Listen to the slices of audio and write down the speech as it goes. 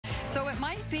So it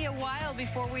might be a while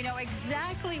before we know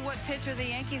exactly what pitcher the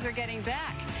Yankees are getting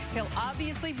back. He'll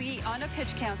obviously be on a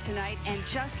pitch count tonight, and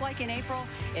just like in April,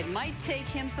 it might take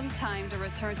him some time to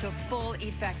return to full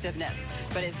effectiveness.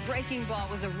 But his breaking ball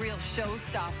was a real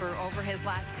showstopper over his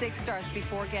last 6 starts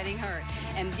before getting hurt.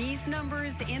 And these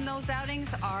numbers in those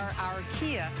outings are our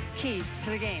key to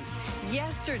the game.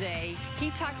 Yesterday, he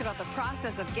talked about the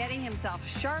process of getting himself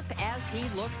sharp as he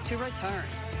looks to return.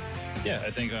 Yeah,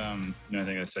 I think I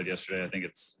think I said yesterday, I think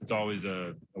it's always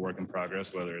a work in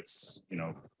progress, whether it's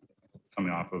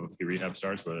coming off of a few rehab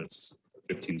starts, whether it's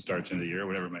 15 starts in the year,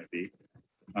 whatever it might be.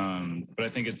 But I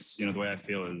think it's the way I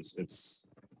feel is it's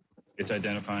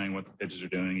identifying what the pitchers are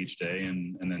doing each day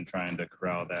and then trying to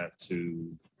corral that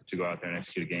to go out there and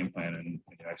execute a game plan and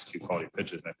execute quality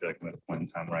pitches. And I feel like I'm at a point in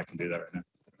time where I can do that right now.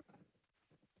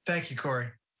 Thank you, Corey.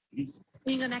 Can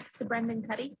you go next to Brendan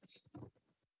Cuddy?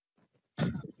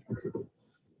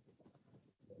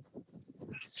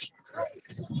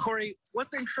 Corey,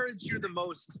 what's encouraged you the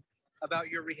most about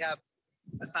your rehab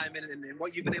assignment and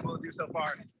what you've been able to do so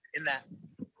far in that?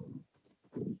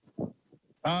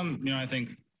 I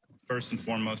think first and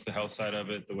foremost, the health side of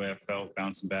it, the way I felt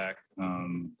bouncing back,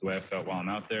 the way I felt while I'm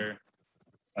out there,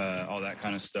 all that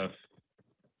kind of stuff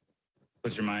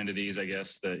puts your mind at ease, I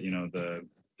guess, that,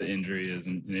 the injury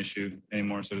isn't an issue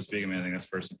anymore, so to speak. I mean, I think that's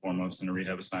first and foremost in a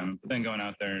rehab assignment. But then going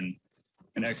out there and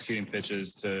executing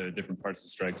pitches to different parts of the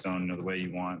strike zone, the way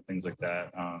you want, things like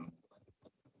that.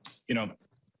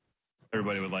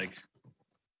 Everybody would like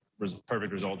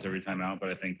perfect results every time out, but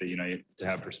I think that, you to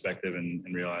have perspective and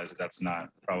realize that that's not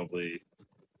probably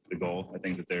the goal. I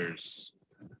think that there's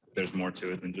more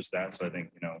to it than just that. So I think,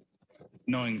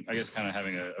 knowing, I guess, kind of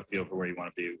having a feel for where you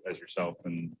want to be as yourself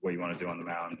and what you want to do on the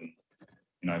mound. And,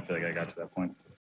 I feel like I got to that point.